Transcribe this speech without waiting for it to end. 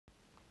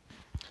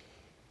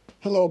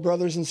Hello,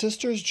 brothers and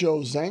sisters. Joe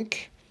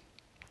Zenk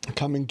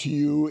coming to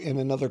you in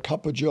another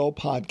Cup of Joe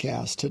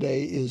podcast.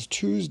 Today is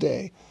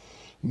Tuesday,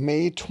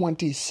 May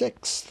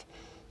 26th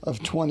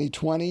of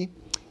 2020,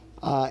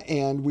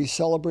 and we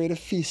celebrate a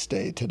feast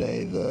day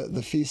today,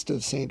 the feast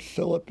of St.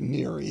 Philip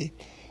Neri.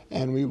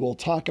 And we will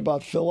talk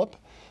about Philip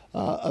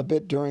a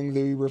bit during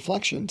the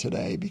reflection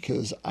today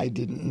because I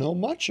didn't know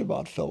much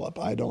about Philip.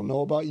 I don't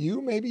know about you.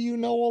 Maybe you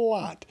know a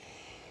lot,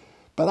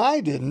 but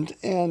I didn't,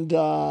 and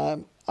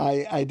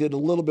I did a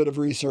little bit of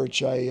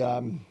research.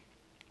 I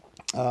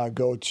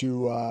go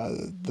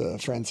to the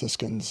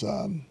Franciscans'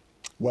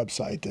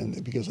 website,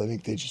 and because I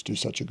think they just do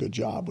such a good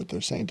job with their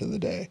Saint of the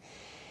Day,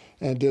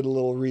 and did a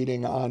little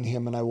reading on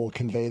him, and I will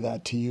convey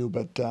that to you.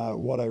 But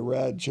what I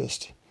read,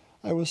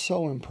 I was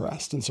so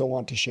impressed, and so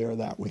want to share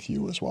that with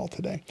you as well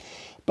today.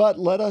 But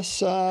let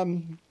us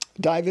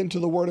dive into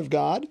the Word of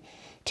God.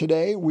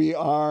 Today we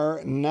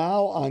are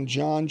now on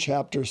John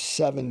chapter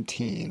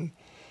 17.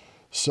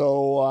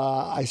 So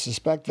I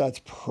suspect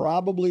that's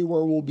probably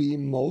where we'll be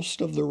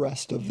most of the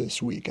rest of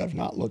this week. I've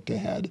not looked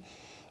ahead.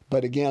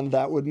 But again,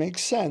 that would make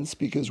sense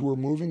because we're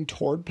moving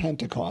toward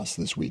Pentecost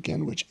this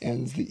weekend, which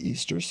ends the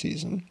Easter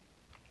season.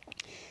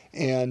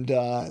 And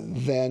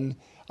then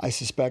I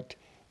suspect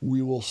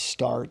we will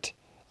start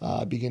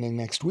beginning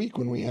next week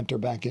when we enter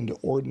back into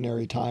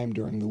ordinary time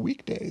during the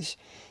weekdays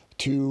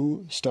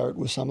to start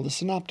with some of the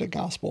Synoptic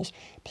Gospels.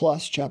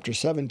 Plus, chapter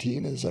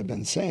 17, as I've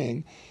been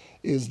saying,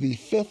 is the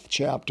fifth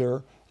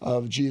chapter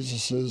of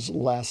Jesus'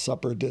 Last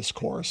Supper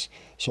discourse.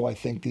 So I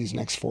think these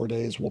next 4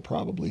 days will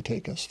probably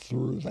take us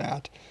through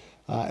that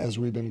as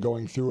we've been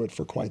going through it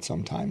for quite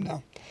some time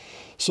now.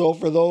 So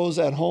for those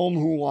at home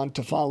who want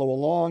to follow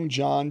along,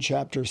 John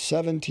chapter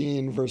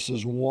 17,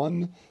 verses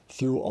 1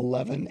 through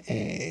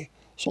 11a.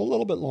 So a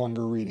little bit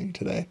longer reading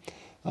today.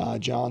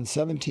 John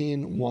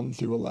 17, 1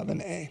 through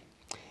 11a.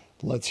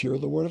 Let's hear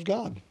the Word of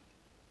God.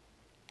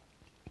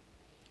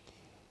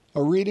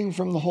 A reading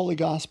from the Holy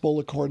Gospel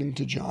according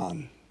to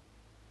John.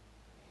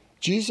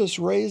 Jesus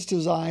raised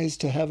his eyes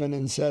to heaven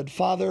and said,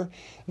 "Father,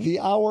 the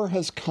hour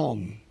has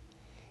come.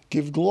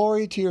 Give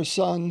glory to your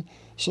Son,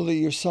 so that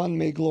your Son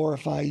may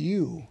glorify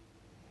you,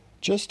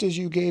 just as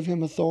you gave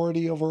him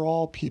authority over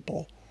all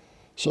people,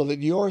 so that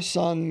your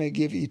Son may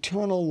give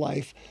eternal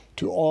life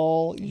to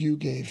all you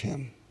gave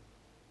him.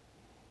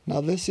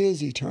 Now this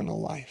is eternal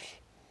life,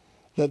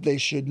 that they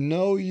should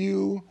know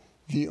you,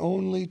 the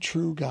only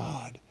true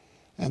God,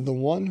 and the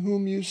one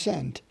whom you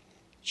sent,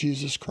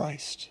 Jesus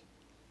Christ.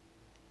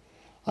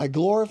 I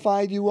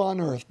glorified you on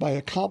earth by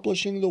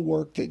accomplishing the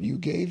work that you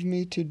gave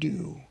me to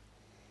do.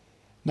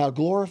 Now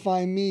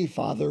glorify me,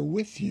 Father,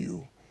 with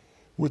you,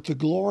 with the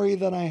glory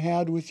that I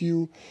had with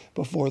you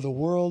before the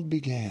world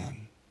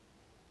began.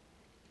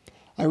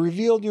 I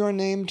revealed your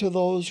name to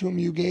those whom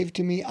you gave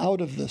to me out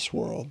of this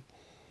world.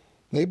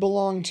 They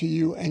belong to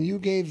you, and you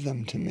gave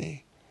them to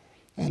me,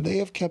 and they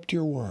have kept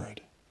your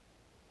word.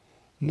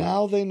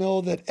 Now they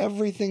know that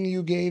everything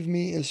you gave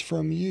me is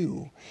from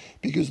you,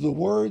 because the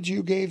words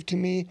you gave to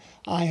me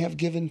I have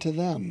given to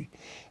them,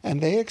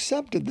 and they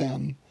accepted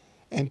them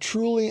and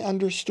truly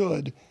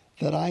understood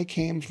that I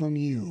came from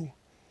you,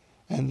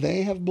 and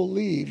they have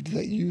believed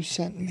that you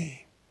sent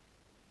me.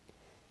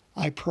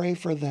 I pray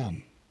for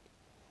them.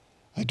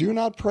 I do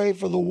not pray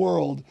for the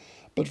world,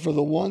 but for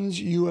the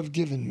ones you have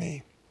given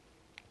me,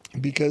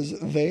 because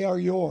they are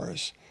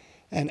yours,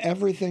 and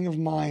everything of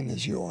mine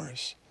is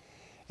yours.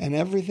 And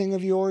everything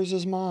of yours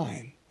is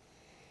mine,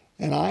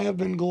 and I have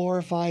been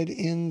glorified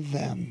in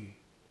them.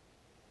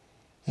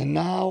 And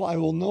now I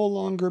will no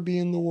longer be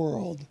in the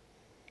world,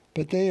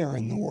 but they are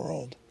in the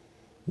world,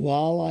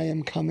 while I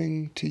am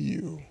coming to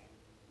you."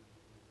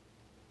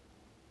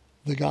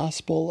 The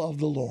Gospel of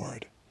the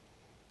Lord.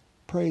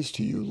 Praise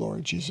to you,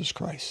 Lord Jesus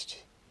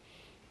Christ.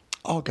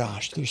 Oh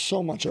gosh, there's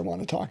so much I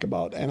want to talk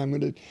about, and I'm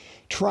going to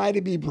try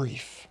to be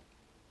brief,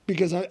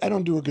 because I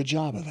don't do a good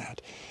job of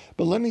that.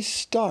 But let me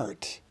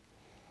start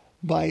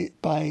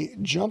by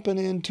jumping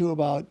into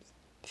about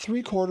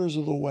 3/4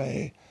 of the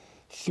way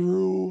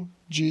through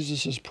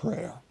Jesus'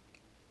 prayer.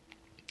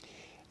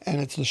 And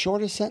it's the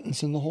shortest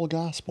sentence in the whole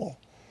gospel.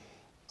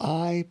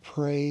 I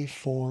pray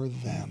for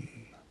them.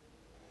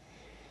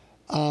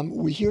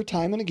 We hear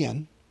time and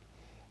again,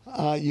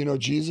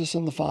 Jesus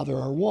and the Father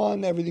are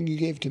one. Everything you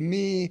gave to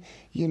me,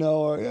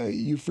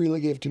 you freely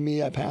gave to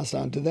me, I passed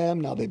on to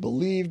them. Now they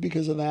believe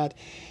because of that.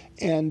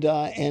 And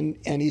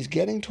he's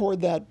getting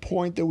toward that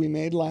point that we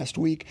made last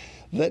week,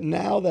 that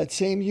now that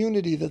same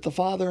unity that the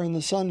Father and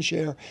the Son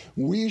share,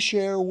 we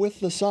share with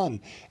the Son.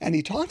 And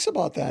he talks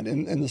about that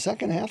in the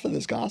second half of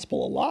this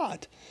gospel a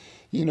lot.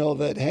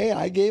 That, hey,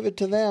 I gave it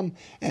to them,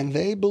 and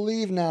they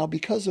believe now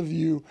because of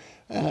you,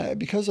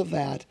 because of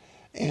that.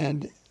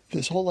 And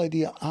this whole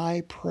idea,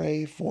 I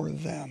pray for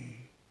them.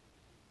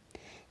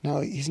 Now,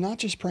 he's not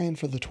just praying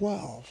for the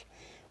 12.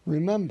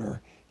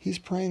 Remember, he's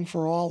praying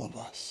for all of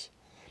us.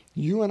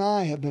 You and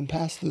I have been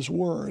passed this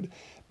word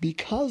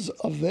because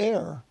of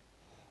their,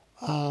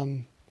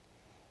 the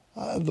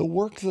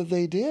work that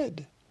they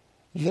did.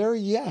 Their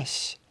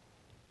yes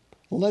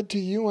led to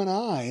you and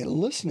I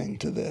listening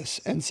to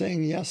this and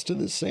saying yes to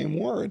this same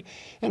word.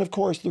 And of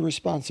course, the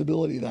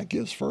responsibility that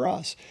gives for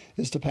us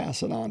is to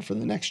pass it on for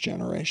the next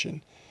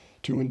generation,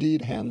 to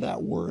indeed hand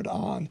that word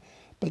on,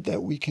 but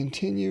that we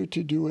continue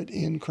to do it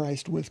in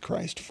Christ, with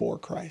Christ, for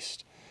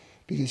Christ,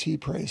 because he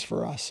prays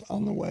for us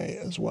on the way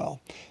as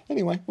well.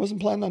 Anyway,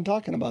 wasn't planning on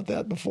talking about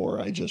that before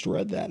I just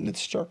read that, and it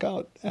struck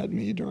out at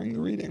me during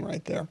the reading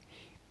right there.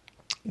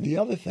 The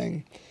other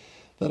thing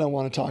that I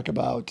want to talk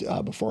about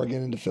before I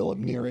get into Philip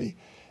Neri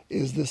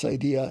is this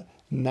idea,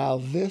 now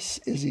this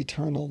is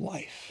eternal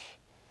life,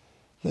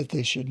 that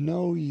they should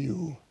know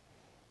you,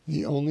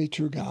 the only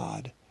true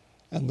God,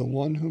 and the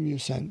one whom you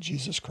sent,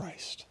 Jesus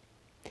Christ.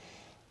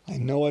 I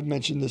know I've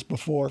mentioned this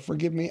before.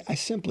 Forgive me. I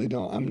simply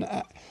don't. I'm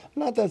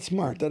not that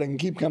smart that I can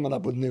keep coming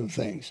up with new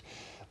things.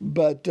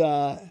 But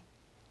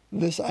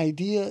this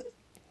idea,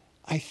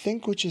 I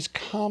think, which is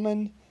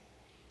common,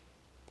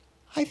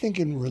 I think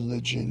in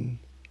religion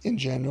in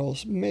general,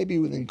 maybe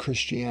within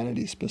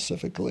Christianity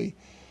specifically,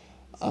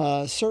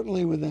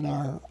 certainly within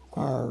our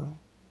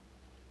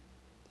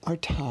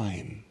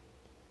time,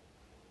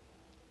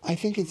 I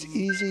think it's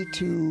easy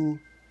to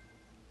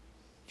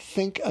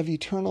think of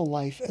eternal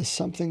life as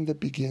something that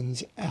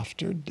begins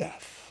after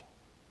death.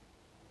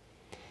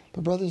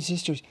 But brothers and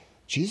sisters,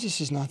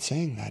 Jesus is not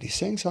saying that. He's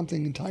saying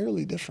something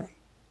entirely differently.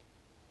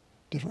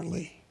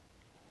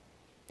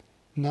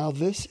 Now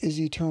this is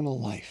eternal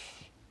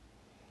life,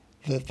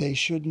 that they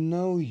should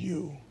know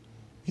you,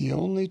 the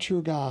only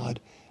true God,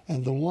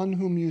 and the one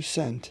whom you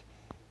sent,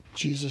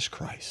 Jesus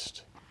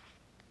Christ.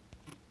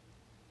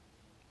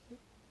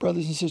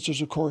 Brothers and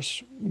sisters, of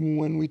course,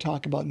 when we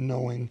talk about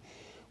knowing,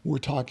 we're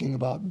talking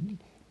about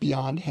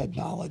beyond head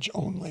knowledge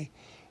only.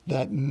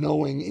 That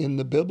knowing in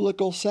the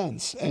biblical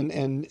sense, and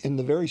in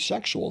the very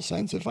sexual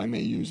sense, if I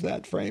may use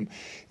that frame,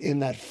 in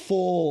that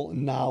full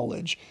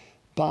knowledge,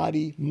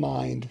 body,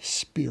 mind,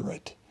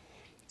 spirit,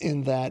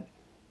 in that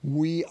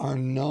we are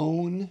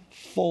known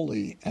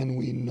fully and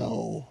we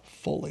know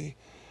fully.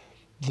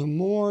 The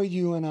more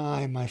you and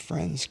I, my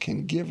friends,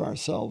 can give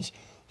ourselves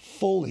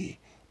fully,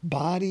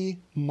 body,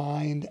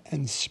 mind,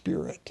 and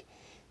spirit,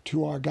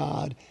 to our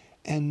God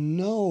and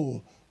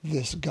know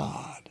this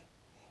God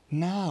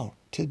now,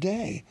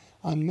 today,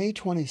 on May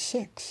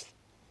 26th,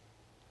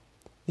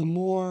 the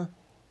more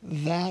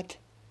that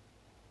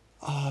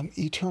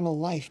eternal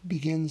life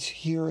begins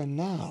here and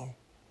now,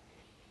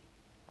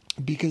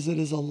 because it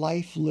is a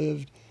life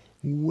lived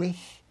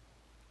with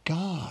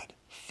God,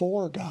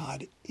 for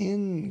God,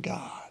 in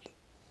God.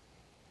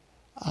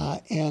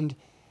 And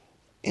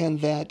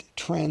that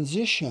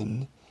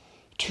transition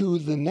to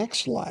the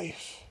next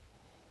life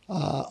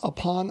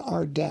upon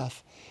our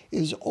death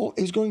is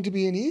going to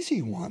be an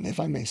easy one, if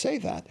I may say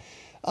that,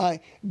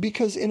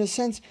 because in a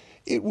sense,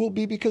 it will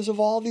be because of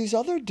all these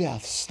other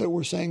deaths that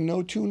we're saying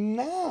no to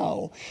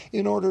now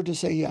in order to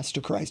say yes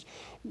to Christ.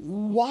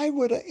 Why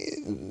would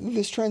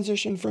this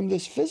transition from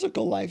this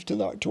physical life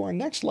to our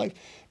next life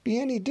be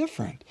any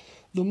different?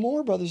 The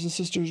more, brothers and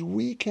sisters,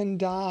 we can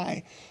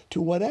die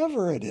to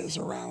whatever it is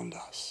around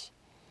us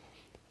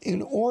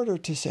in order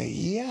to say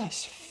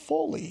yes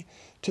fully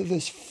to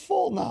this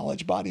full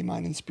knowledge, body,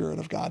 mind, and spirit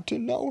of God, to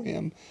know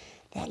him,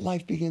 that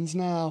life begins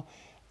now.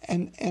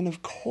 And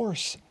of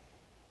course,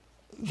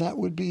 that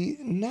would be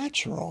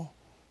natural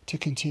to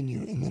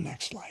continue in the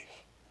next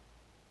life.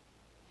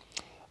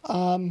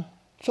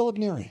 Philip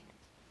Neri.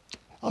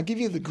 I'll give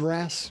you the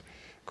grassroots.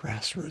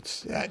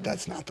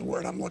 That's not the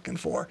word I'm looking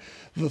for.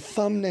 The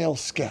thumbnail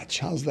sketch.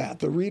 How's that?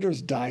 The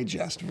Reader's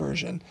Digest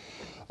version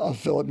of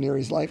Philip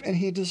Neri's life. And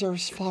he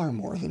deserves far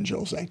more than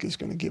Joe Zenk is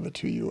going to give it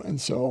to you.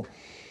 And so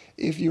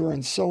if you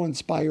are so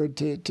inspired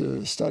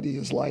to study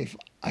his life,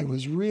 I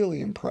was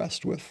really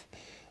impressed with,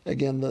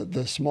 again,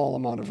 the small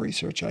amount of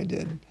research I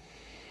did.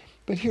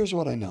 But here's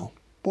what I know.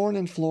 Born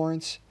in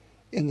Florence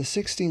in the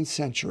 16th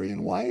century.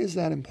 And why is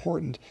that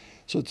important?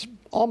 So it's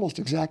almost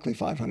exactly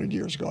 500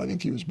 years ago. I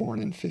think he was born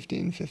in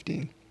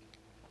 1515.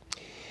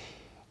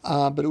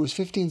 But it was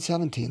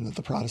 1517 that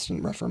the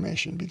Protestant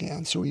Reformation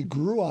began. So he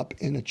grew up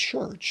in a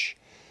church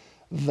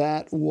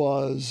that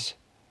was,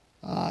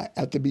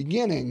 at the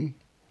beginning,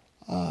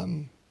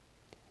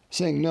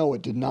 saying no,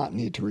 it did not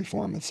need to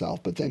reform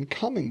itself, but then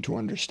coming to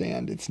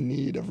understand its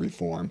need of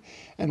reform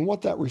and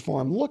what that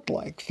reform looked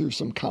like through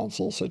some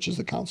councils, such as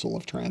the Council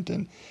of Trent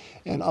and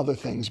other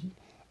things.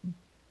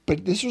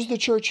 But this was the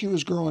church he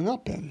was growing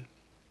up in,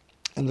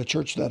 and the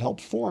church that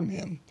helped form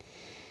him.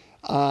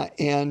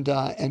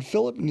 And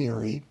Philip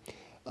Neri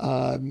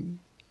came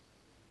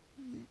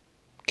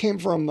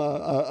from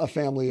a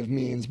family of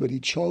means, but he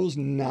chose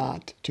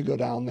not to go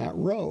down that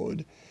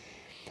road.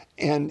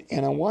 And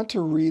I want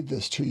to read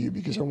this to you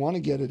because I want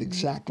to get it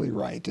exactly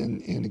right.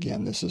 And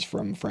again, this is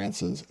from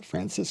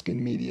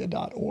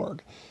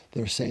franciscanmedia.org,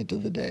 their saint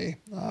of the day,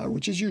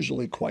 which is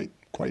usually quite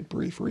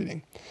brief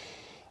reading.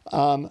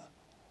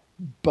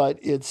 But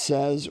it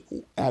says,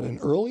 at an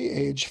early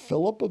age,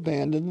 Philip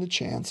abandoned the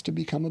chance to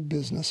become a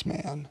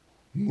businessman,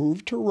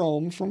 moved to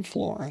Rome from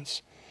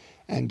Florence,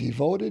 and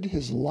devoted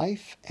his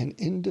life and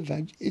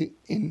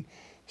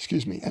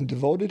and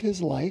devoted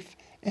his life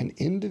and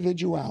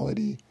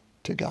individuality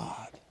to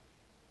God.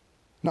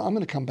 Now, I'm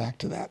going to come back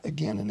to that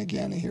again and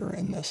again here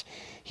in this.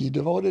 He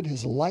devoted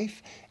his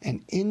life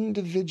and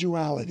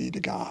individuality to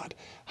God.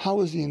 How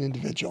is he an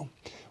individual?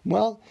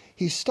 Well,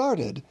 he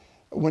started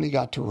when he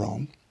got to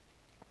Rome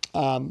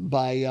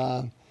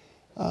by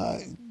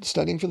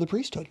studying for the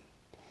priesthood.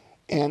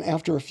 And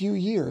after a few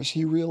years,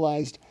 he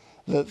realized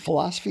that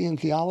philosophy and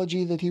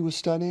theology that he was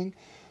studying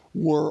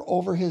were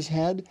over his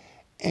head,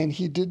 and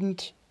he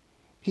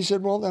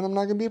said, well, then I'm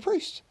not going to be a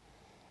priest.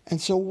 And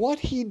so what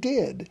he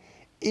did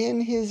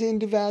in his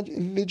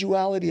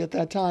individuality at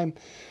that time,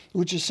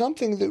 which is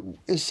something that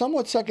is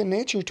somewhat second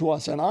nature to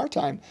us in our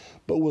time,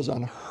 but was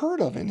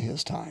unheard of in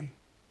his time,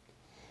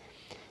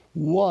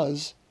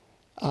 was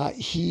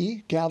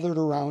he gathered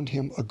around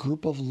him a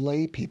group of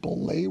lay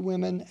people, lay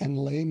women and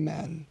lay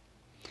men.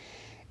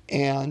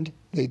 And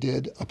they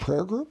did a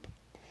prayer group.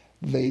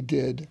 They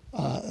did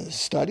a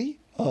study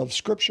of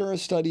Scripture, a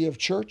study of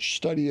church,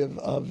 study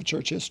of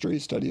church history,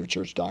 study of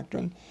church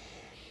doctrine.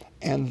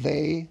 And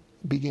they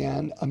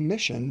began a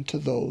mission to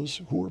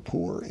those who were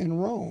poor in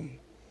Rome.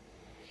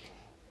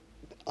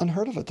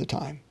 Unheard of at the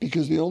time,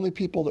 because the only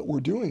people that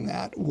were doing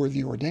that were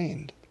the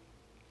ordained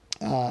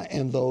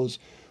and those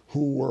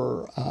who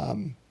were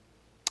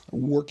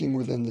working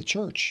within the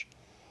church.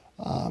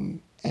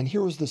 And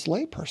here was this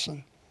lay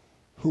person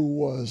who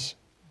was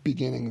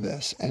beginning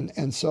this.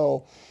 And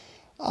so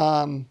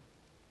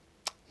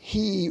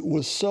he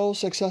was so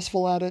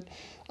successful at it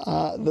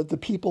that the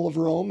people of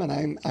Rome,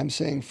 and I'm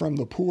saying from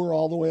the poor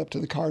all the way up to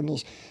the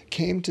cardinals,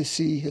 came to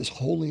see his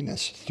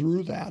holiness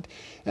through that.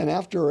 And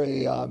after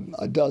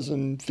a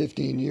dozen,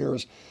 15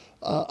 years,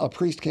 a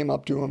priest came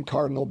up to him,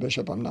 cardinal,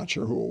 bishop, I'm not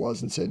sure who it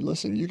was, and said,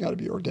 listen, you got to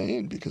be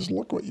ordained because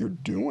look what you're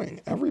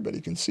doing.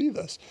 Everybody can see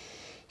this.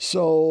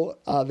 So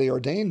they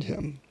ordained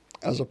him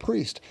as a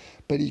priest,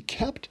 but he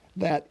kept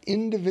that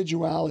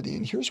individuality.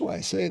 And here's why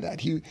I say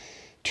that.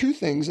 Two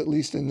things, at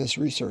least in this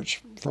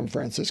research from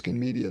Franciscan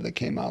media that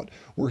came out,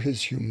 were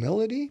his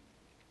humility,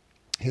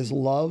 his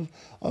love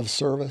of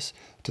service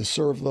to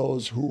serve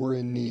those who were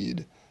in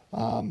need,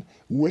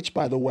 which,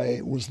 by the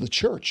way, was the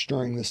church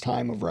during this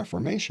time of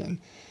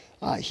Reformation.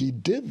 He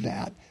did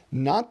that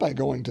not by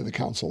going to the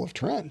Council of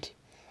Trent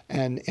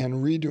and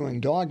redoing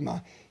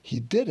dogma. He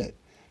did it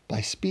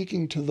by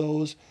speaking to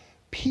those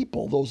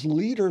people, those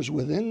leaders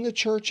within the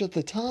church at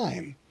the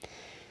time,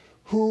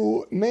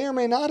 who may or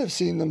may not have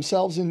seen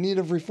themselves in need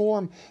of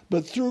reform,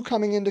 but through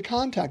coming into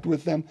contact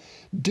with them,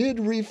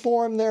 did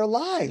reform their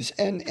lives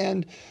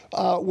and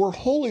were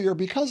holier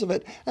because of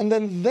it. And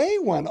then they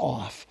went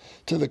off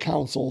to the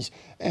councils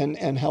and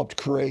helped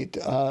create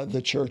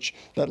the church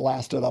that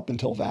lasted up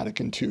until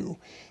Vatican II.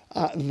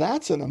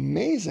 That's an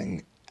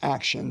amazing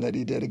action that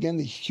he did. Again,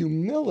 the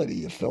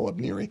humility of Philip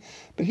Neri.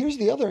 But here's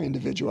the other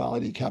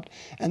individuality he kept,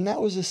 and that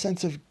was a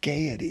sense of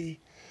gaiety.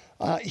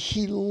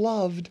 He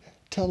loved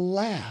to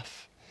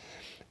laugh.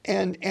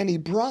 And he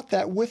brought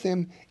that with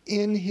him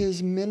in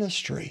his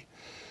ministry.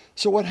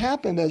 So what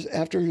happened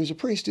after he was a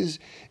priest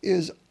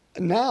is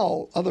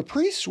now other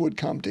priests would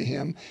come to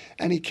him,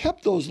 and he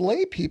kept those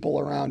lay people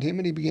around him,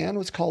 and he began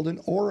what's called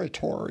an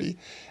oratory.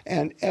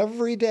 And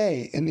every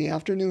day in the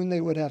afternoon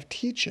they would have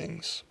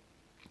teachings,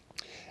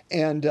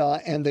 and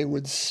they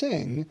would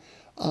sing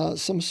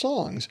some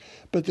songs.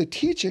 But the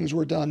teachings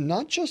were done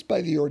not just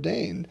by the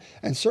ordained,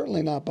 and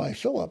certainly not by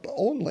Philip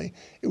only.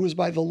 It was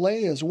by the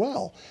lay as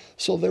well.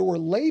 So there were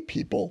lay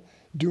people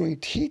doing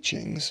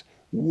teachings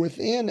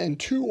within and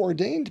to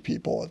ordained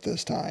people at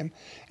this time,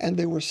 and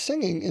they were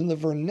singing in the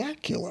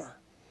vernacular,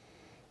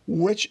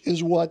 which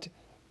is what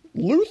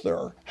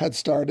Luther had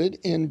started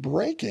in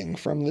breaking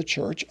from the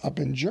church up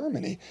in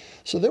Germany.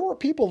 So there were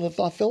people that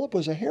thought Philip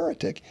was a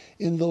heretic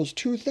in those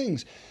two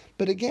things.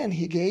 But again,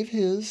 he gave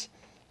his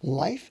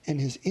life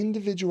and his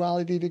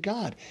individuality to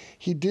God.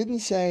 He didn't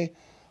say,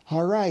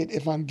 all right,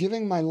 if I'm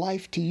giving my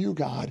life to you,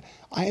 God,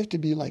 I have to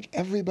be like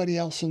everybody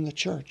else in the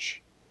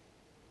church.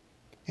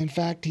 In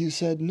fact, he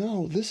said,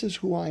 no, this is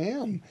who I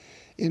am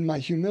in my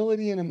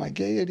humility and in my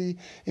gaiety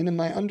and in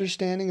my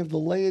understanding of the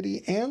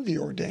laity and the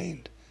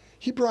ordained.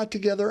 He brought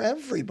together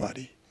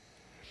everybody.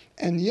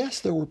 And yes,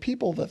 there were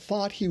people that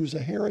thought he was a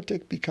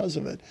heretic because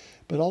of it,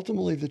 but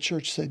ultimately the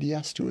church said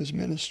yes to his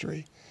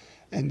ministry.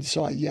 And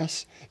saw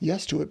yes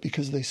to it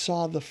because they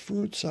saw the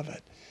fruits of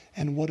it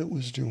and what it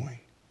was doing.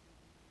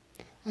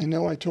 I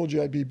know I told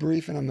you I'd be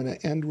brief, and I'm going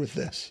to end with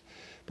this.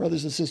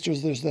 Brothers and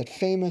sisters, there's that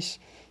famous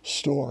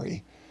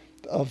story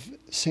of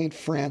St.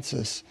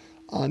 Francis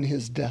on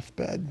his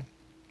deathbed,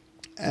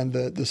 and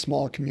the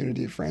small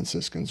community of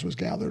Franciscans was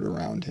gathered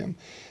around him.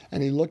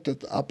 And he looked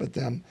up at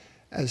them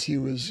as he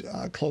was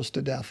close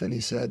to death, and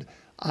he said,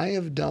 I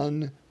have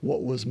done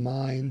what was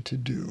mine to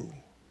do.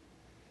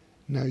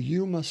 Now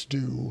you must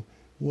do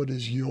what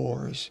is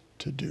yours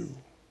to do.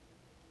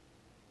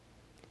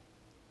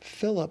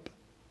 Philip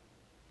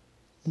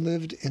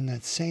lived in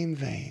that same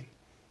vein.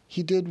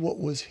 He did what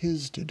was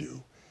his to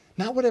do,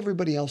 not what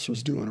everybody else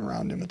was doing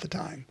around him at the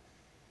time.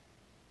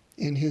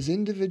 in his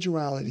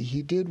individuality,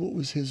 he did what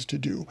was his to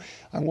do.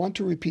 I want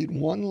to repeat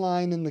one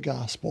line in the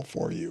gospel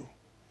for you.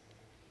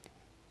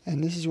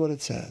 And this is what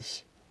it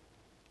says.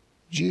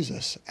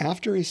 Jesus,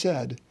 after he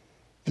said,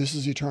 "This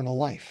is eternal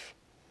life,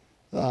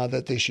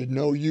 that they should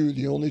know you,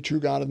 the only true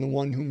God, and the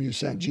one whom you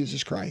sent,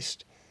 Jesus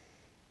Christ,"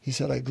 he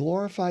said, "I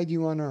glorified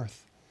you on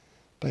earth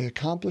by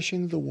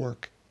accomplishing the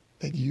work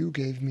that you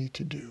gave me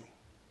to do."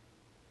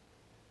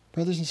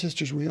 Brothers and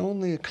sisters, we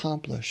only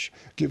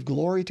give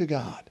glory to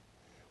God.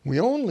 We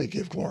only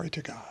give glory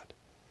to God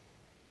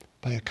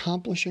by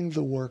accomplishing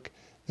the work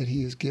that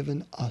he has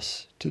given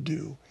us to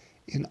do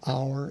in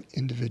our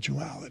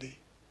individuality.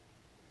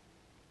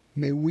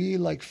 May we,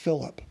 like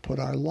Philip, put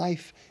our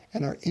life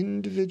and our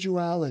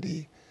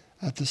individuality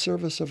at the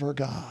service of our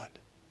God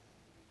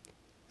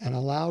and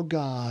allow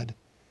God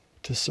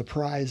to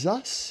surprise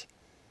us,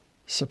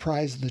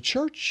 surprise the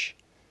church,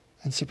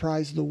 and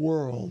surprise the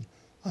world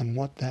on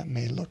what that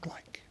may look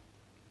like.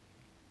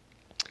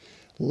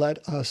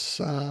 Let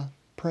us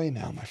pray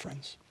now, my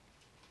friends.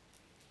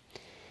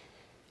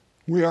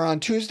 We are on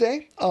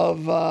Tuesday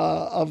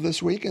of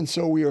this week, and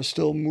so we are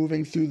still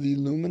moving through the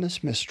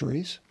luminous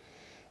mysteries.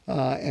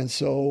 And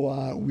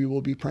so we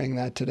will be praying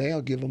that today.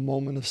 I'll give a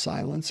moment of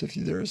silence if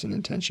there is an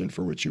intention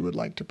for which you would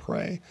like to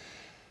pray.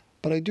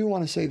 But I do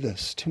want to say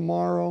this.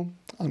 Tomorrow,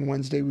 on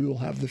Wednesday, we will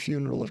have the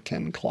funeral of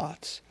Ken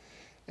Klotz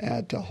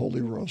at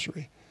Holy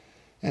Rosary.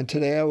 And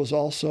today I was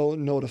also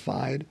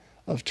notified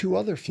of two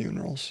other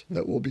funerals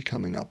that will be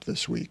coming up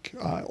this week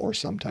or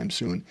sometime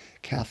soon.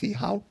 Kathy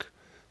Hauk,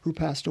 who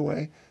passed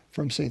away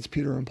from Saints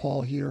Peter and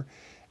Paul here,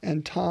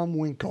 and Tom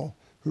Winkle,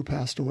 who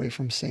passed away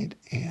from St.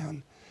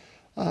 Anne.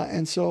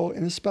 And so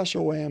in a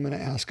special way, I'm going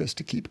to ask us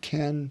to keep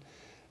Ken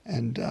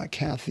and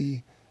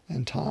Kathy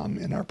and Tom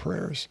in our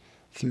prayers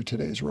through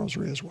today's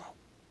rosary as well.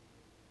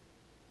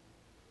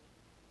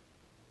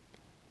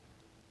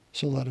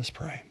 So let us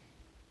pray.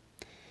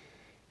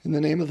 In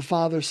the name of the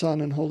Father,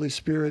 Son, and Holy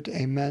Spirit,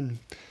 amen.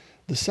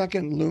 The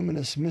second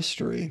luminous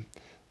mystery,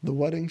 the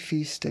wedding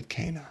feast at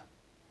Cana.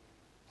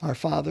 Our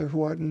Father,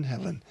 who art in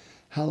heaven,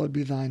 hallowed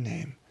be thy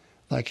name.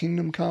 Thy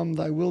kingdom come,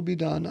 thy will be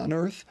done on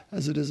earth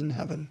as it is in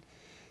heaven.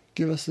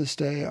 Give us this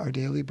day our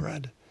daily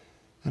bread,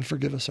 and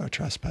forgive us our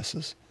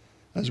trespasses,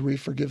 as we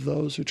forgive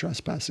those who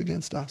trespass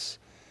against us.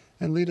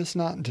 And lead us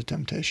not into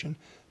temptation,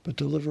 but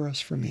deliver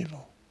us from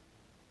evil.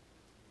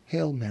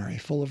 Hail Mary,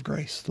 full of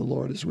grace, the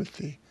Lord is with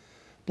thee.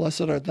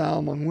 Blessed art thou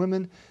among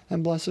women,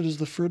 and blessed is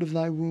the fruit of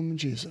thy womb,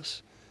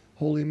 Jesus.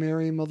 Holy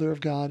Mary, Mother of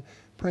God,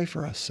 pray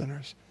for us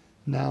sinners,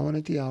 now and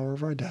at the hour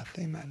of our death.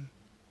 Amen.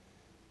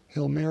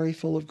 Hail Mary,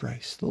 full of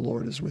grace, the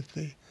Lord is with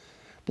thee.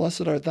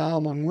 Blessed art thou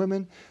among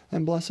women,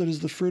 and blessed is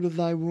the fruit of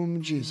thy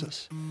womb,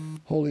 Jesus.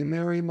 Holy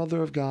Mary,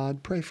 Mother of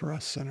God, pray for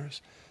us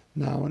sinners,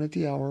 now and at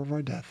the hour of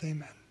our death.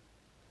 Amen.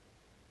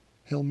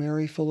 Hail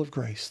Mary, full of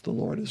grace, the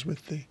Lord is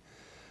with thee.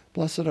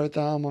 Blessed art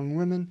thou among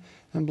women,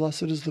 and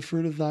blessed is the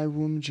fruit of thy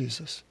womb,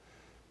 Jesus.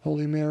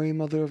 Holy Mary,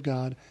 Mother of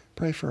God,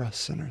 pray for us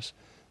sinners,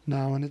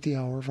 now and at the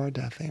hour of our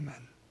death.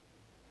 Amen.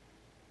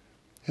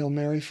 Hail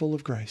Mary, full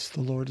of grace, the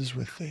Lord is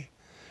with thee.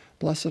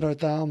 Blessed art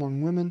thou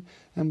among women,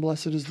 and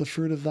blessed is the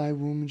fruit of thy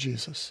womb,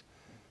 Jesus.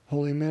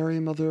 Holy Mary,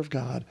 Mother of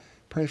God,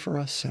 pray for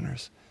us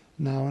sinners,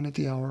 now and at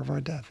the hour of our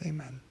death.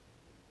 Amen.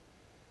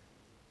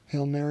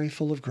 Hail Mary,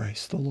 full of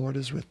grace, the Lord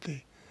is with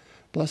thee.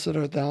 Blessed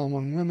art thou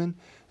among women,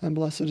 and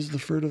blessed is the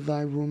fruit of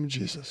thy womb,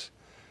 Jesus.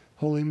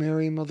 Holy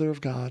Mary, Mother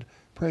of God,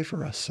 pray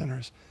for us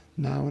sinners,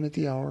 now and at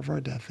the hour of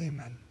our death.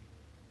 Amen.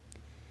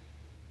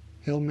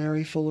 Hail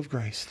Mary, full of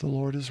grace, the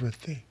Lord is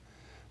with thee.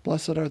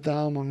 Blessed art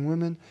thou among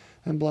women,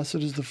 and blessed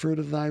is the fruit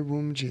of thy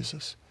womb,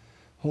 Jesus.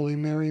 Holy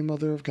Mary,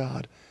 Mother of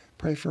God,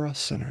 pray for us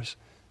sinners,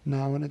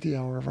 now and at the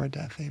hour of our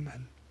death.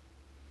 Amen.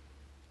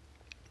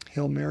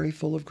 Hail Mary,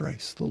 full of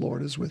grace, the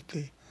Lord is with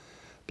thee.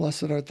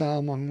 Blessed art thou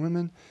among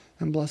women,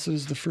 and blessed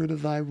is the fruit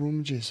of thy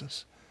womb,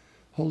 Jesus.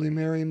 Holy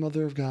Mary,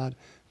 Mother of God,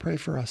 pray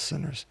for us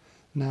sinners,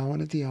 now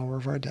and at the hour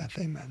of our death.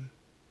 Amen.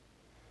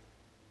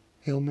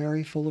 Hail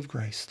Mary, full of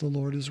grace, the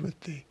Lord is with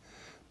thee.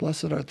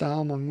 Blessed art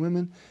thou among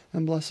women,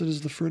 and blessed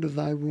is the fruit of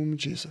thy womb,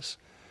 Jesus.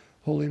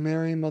 Holy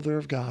Mary, Mother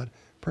of God,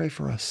 pray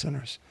for us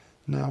sinners,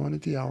 now and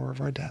at the hour of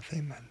our death.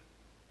 Amen.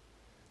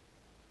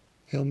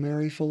 Hail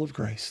Mary, full of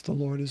grace, the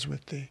Lord is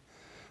with thee.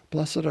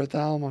 Blessed art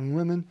thou among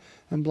women,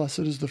 and blessed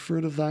is the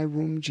fruit of thy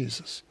womb,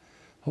 Jesus.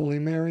 Holy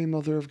Mary,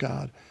 Mother of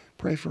God,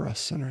 pray for us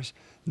sinners,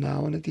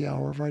 now and at the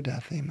hour of our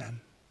death.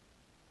 Amen.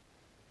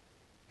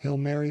 Hail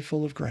Mary,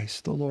 full of grace,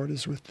 the Lord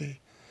is with thee.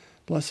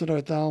 Blessed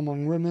art thou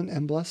among women,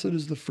 and blessed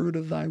is the fruit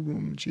of thy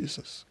womb,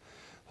 Jesus.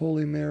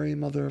 Holy Mary,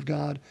 Mother of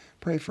God,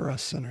 pray for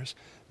us sinners,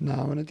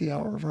 now and at the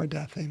hour of our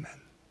death.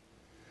 Amen.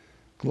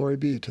 Glory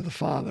be to the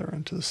Father,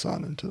 and to the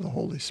Son, and to the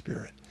Holy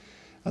Spirit,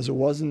 as it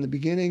was in the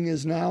beginning,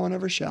 is now, and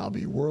ever shall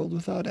be, world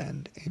without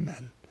end.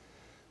 Amen.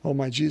 O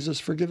my Jesus,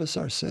 forgive us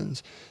our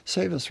sins,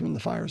 save us from the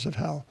fires of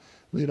hell,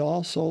 lead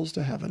all souls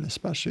to heaven,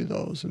 especially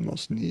those in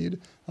most need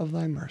of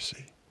thy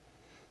mercy.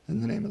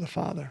 In the name of the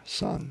Father,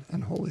 Son,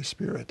 and Holy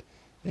Spirit.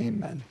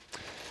 Amen.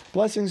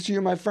 Blessings to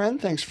you, my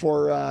friend. Thanks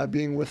for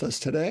being with us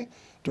today.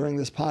 during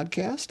this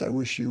podcast. I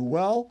wish you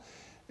well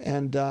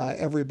and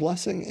every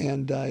blessing,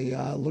 and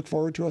I look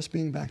forward to us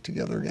being back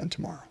together again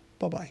tomorrow.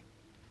 Bye-bye.